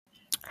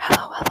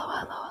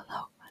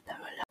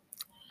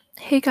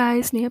Hey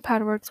guys, Nia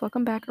Padworks,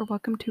 welcome back or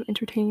welcome to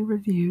Entertaining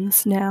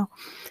Reviews. Now,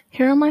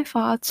 here are my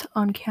thoughts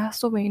on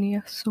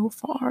Castlevania so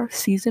far,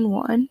 Season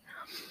 1.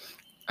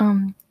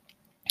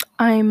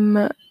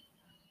 I'm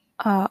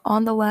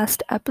on the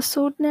last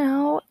episode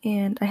now,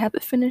 and I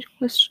haven't finished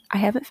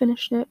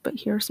it, but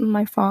here are some of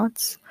my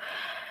thoughts.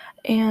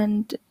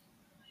 And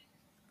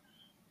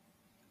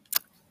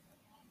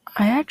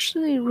I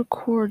actually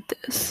record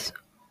this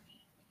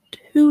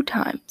 2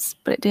 times,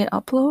 but it didn't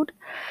upload.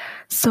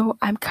 So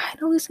I'm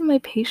kind of losing my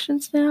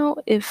patience now.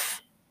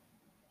 If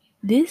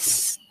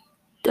this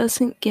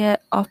doesn't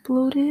get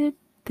uploaded,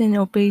 then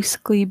it'll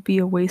basically be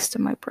a waste of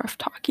my breath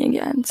talking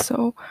again.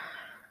 So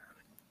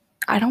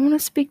I don't want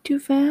to speak too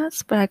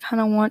fast, but I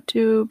kind of want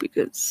to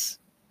because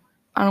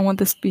I don't want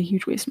this to be a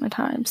huge waste of my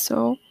time.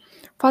 So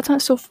thoughts on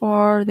it so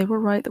far, they were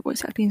right. The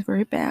voice acting is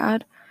very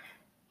bad.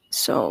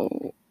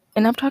 So,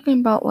 and I'm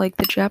talking about like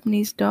the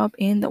Japanese dub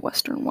and the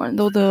Western one,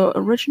 though the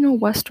original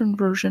Western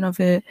version of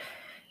it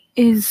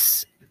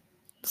is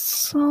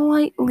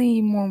slightly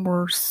more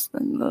worse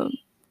than the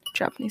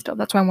Japanese dub.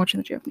 That's why I'm watching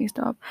the Japanese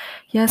dub.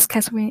 Yes,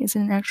 Castlevania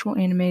isn't an actual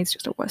anime. It's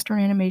just a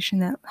Western animation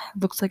that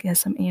looks like it has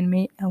some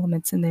anime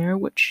elements in there,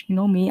 which, you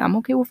know me, I'm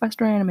okay with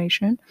Western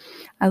animation.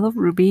 I love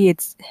Ruby.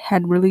 It's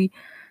had really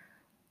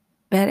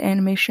bad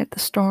animation at the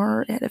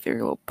start. It had a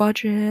very low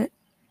budget,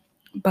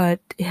 but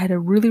it had a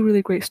really,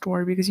 really great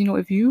story because, you know,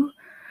 if you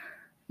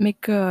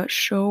make a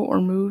show or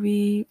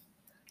movie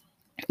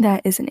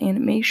that is an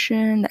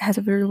animation that has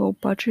a very low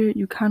budget,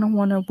 you kind of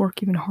want to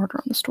work even harder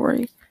on the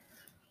story.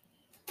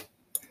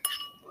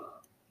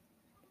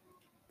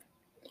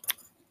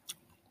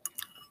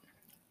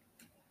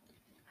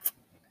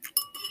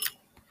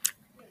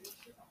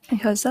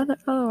 Because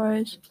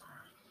otherwise,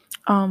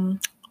 no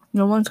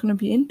one's going to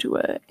be into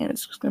it, and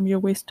it's just going to be a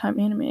waste of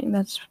time animating.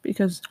 That's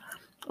because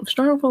if you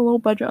start with a low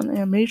budget on the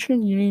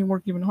animation, you need to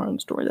work even harder on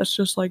the story. That's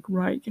just like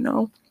right, you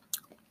know?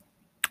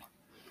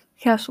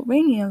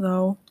 Castlevania,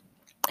 though,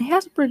 it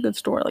has a pretty good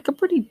story, like a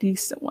pretty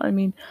decent one. I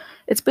mean,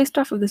 it's based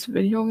off of this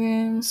video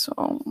game,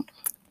 so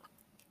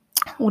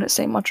I wouldn't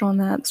say much on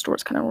that. The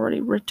story's kind of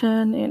already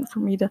written, and for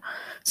me to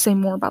say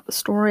more about the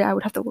story, I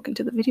would have to look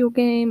into the video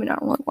game, and I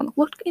don't really want to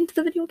look into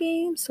the video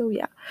game, so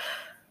yeah.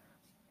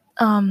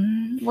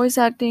 Voice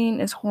acting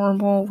is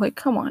horrible. Like,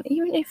 come on,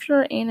 even if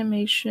your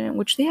animation,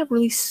 which they have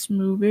really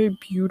smooth, very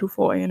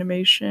beautiful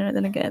animation, and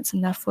then again, it's a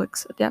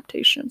Netflix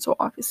adaptation, so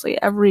obviously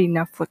every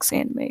Netflix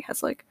anime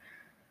has like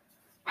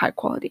high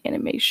quality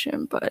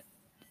animation, but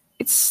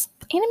it's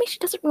animation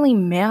doesn't really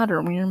matter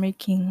when you're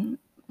making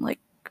like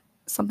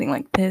something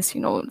like this,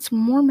 you know. It's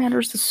more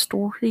matters the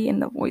story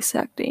and the voice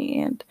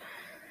acting, and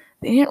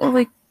they didn't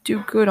really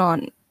do good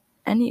on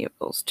any of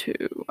those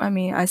two. I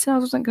mean, I said I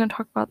wasn't going to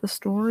talk about the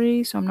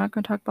story, so I'm not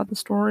going to talk about the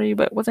story,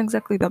 but it wasn't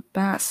exactly the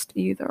best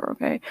either,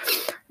 okay?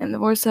 And the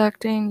voice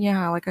acting,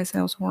 yeah, like I said,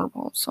 it was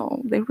horrible.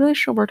 So they really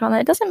should work on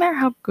that. It doesn't matter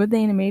how good the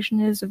animation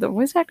is. If the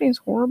voice acting is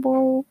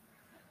horrible,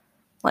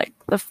 like,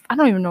 I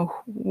don't even know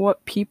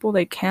what people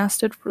they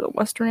casted for the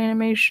Western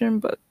animation,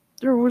 but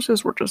their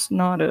voices were just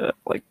not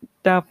like,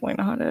 definitely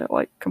not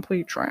like,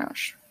 complete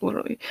trash,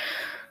 literally.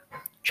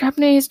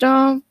 Japanese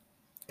dub,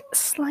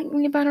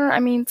 slightly better. I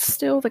mean,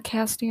 still the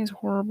casting is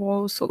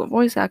horrible, so the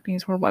voice acting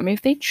is horrible. I mean,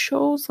 if they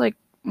chose like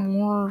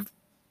more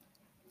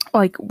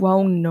like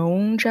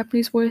well-known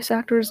Japanese voice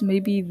actors,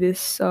 maybe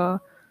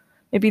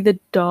maybe the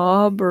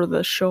dub or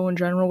the show in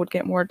general would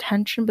get more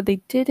attention, but they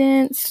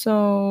didn't.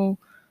 So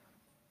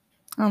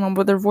I don't know,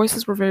 but their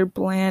voices were very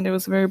bland. It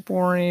was very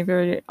boring,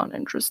 very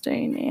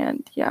uninteresting,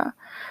 and yeah.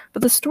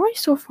 But the story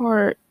so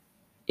far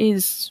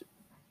is,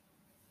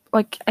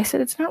 like I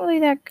said, it's not really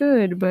that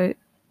good, but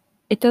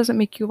it doesn't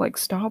make you like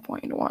stop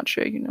wanting to watch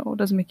it, you know. It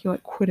doesn't make you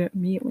like quit it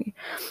immediately.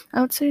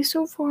 I would say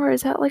so far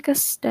is that like a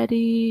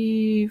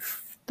steady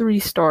 3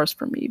 stars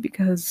for me,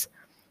 because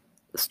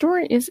the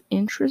story is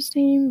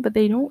interesting, but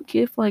they don't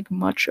give like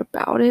much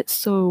about it.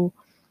 So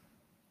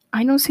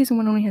I know season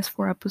 1 only has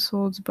 4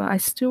 episodes, but I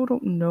still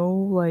don't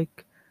know I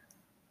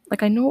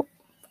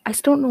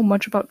still don't know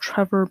much about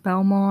Trevor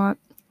Belmont.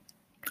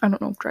 I don't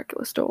know if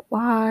Dracula's still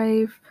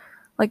alive.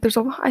 Like, there's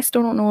a lot I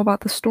still don't know about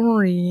the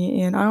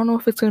story, and I don't know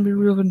if it's going to be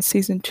real in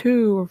season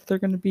 2, or if they're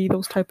going to be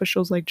those type of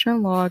shows like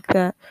Genlock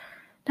that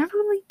never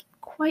really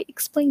quite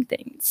explain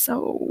things.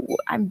 So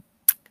I'm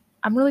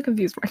really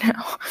confused right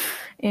now,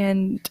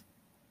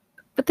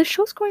 but the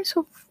show's going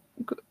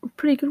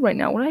pretty good right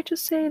now. Would I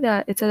just say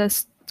that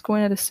it's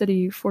going at a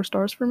steady 4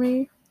 stars for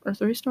me, or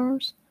 3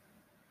 stars?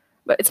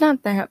 But it's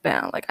not that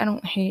bad. Like, I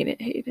don't hate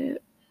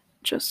it.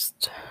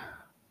 Just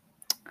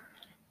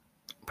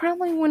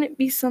probably wouldn't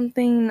be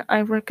something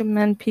I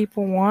recommend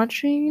people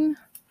watching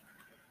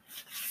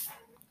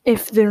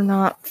if they're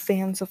not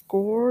fans of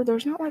gore.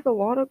 There's not like a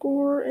lot of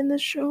gore in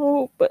this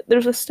show, but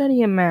there's a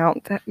steady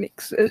amount that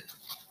makes it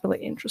really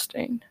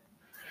interesting.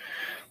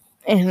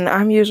 And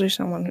I'm usually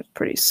someone who's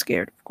pretty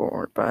scared of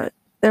gore, but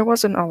there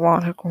wasn't a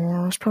lot of gore.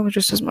 It was probably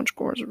just as much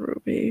gore as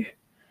Ruby.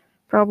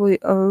 Probably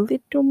a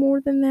little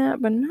more than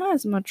that, but not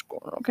as much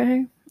gore,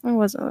 okay? It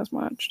wasn't as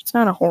much. It's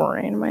not a horror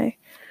anime.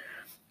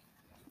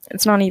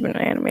 It's not even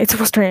an anime. It's a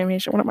Western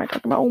animation. What am I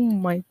talking about? Oh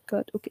my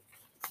god. Okay.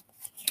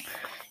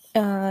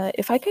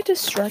 If I get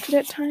distracted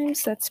at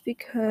times, that's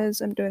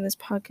because I'm doing this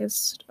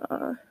podcast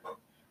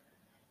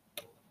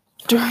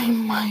during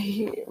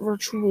my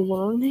virtual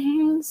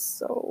learning.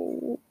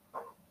 So,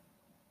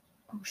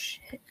 oh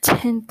shit,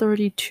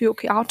 10:32.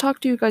 Okay, I'll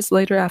talk to you guys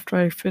later after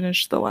I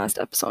finish the last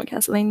episode on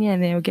Castlevania,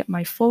 and then you'll get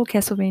my full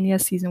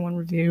Castlevania season 1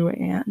 review.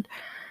 And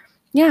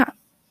yeah,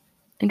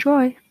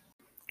 enjoy.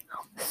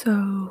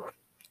 So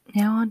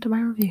now on to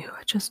my review.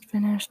 I just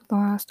finished the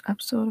last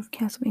episode of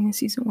Castlevania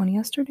season 1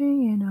 yesterday,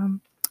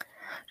 and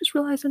just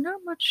realized there's not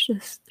much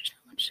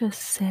to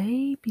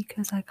say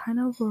because I kind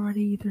of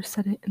already either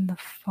said it in the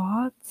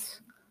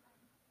thoughts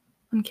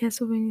on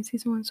Castlevania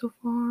season 1 so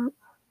far,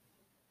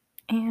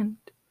 and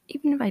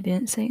even if I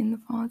didn't say it in the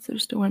thoughts, there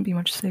still wouldn't be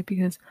much to say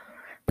because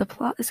the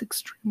plot is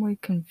extremely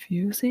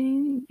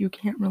confusing. You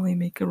can't really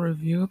make a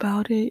review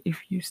about it if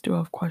you still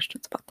have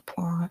questions about the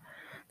plot.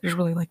 There's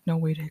really like no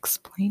way to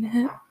explain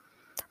it.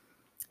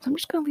 So I'm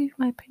just gonna leave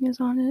my opinions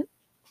on it.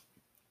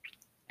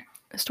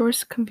 The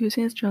story's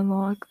confusing as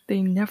Genlock.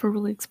 They never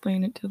really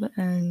explain it to the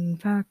end. In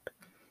fact,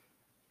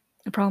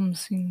 the problem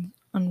seemed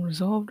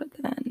unresolved at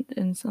the end,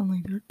 and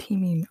suddenly they're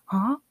teaming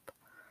up.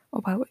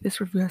 Oh, by the way, this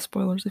review has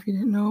spoilers if you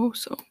didn't know,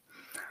 so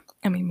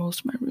I mean, most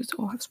of my reviews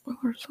all have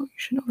spoilers, so you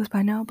should know this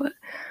by now, but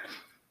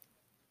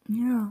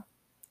yeah.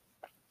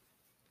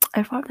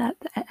 I thought that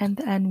the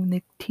end when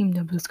they teamed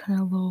up was kind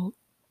of a little,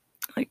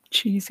 like,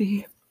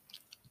 cheesy.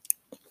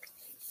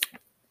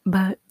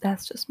 But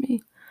that's just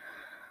me.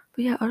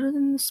 But yeah, other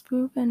than the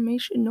spoof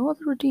animation, no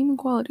other redeeming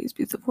qualities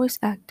because the voice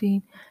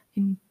acting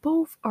in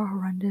both are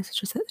horrendous. It's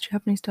just that the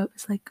Japanese dub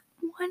is like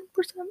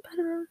 1%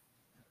 better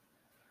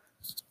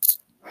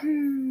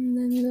than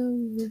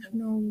the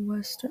original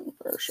Western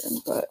version.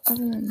 But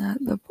other than that,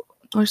 the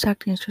voice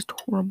acting is just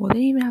horrible. They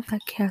didn't even have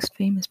that cast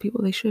famous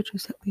people. They should have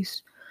just at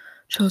least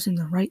chosen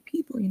the right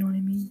people, you know what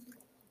I mean?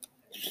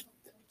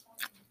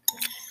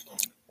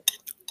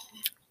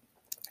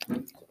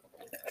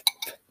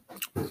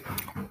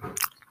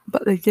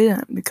 But they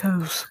didn't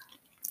because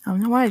I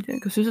don't know why they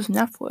didn't, because this is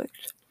Netflix.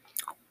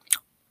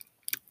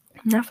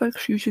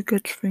 Netflix usually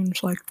gets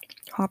things like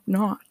top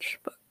notch,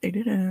 but they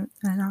didn't,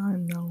 and I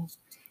don't know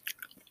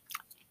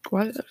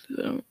why they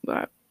didn't.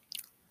 But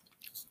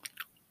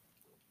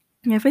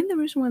I think the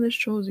reason why this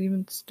show is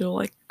even still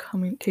like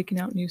taking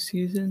out new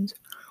seasons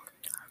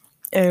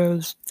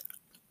is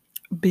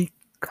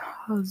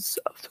because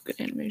of the good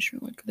animation.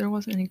 Like, if there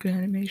wasn't any good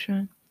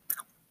animation,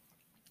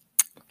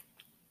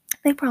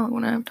 they probably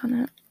wouldn't have done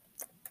it.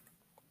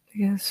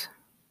 Because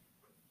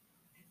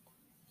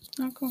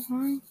not gonna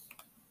lie,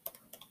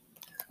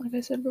 like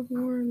I said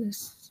before,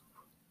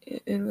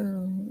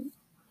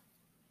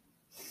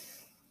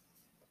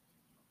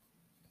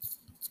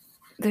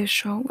 this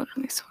show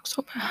literally sucks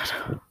so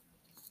bad.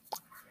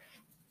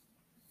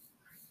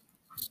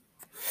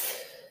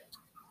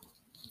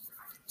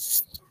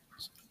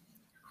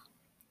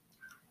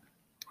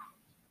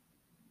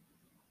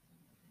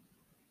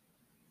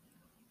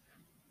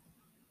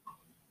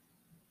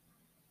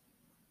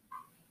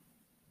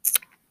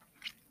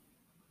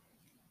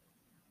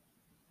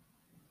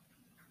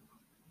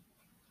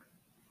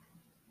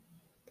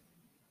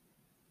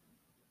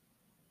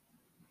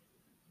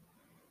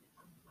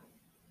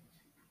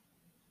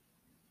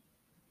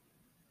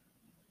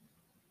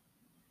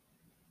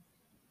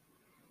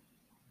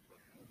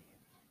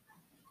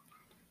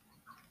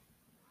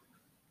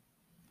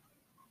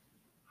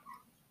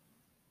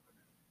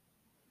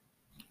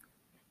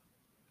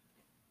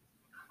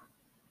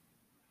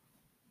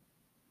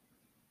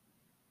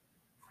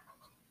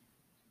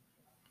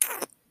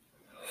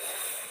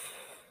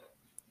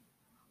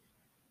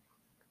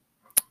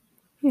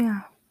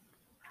 Yeah,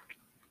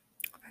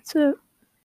 that's it.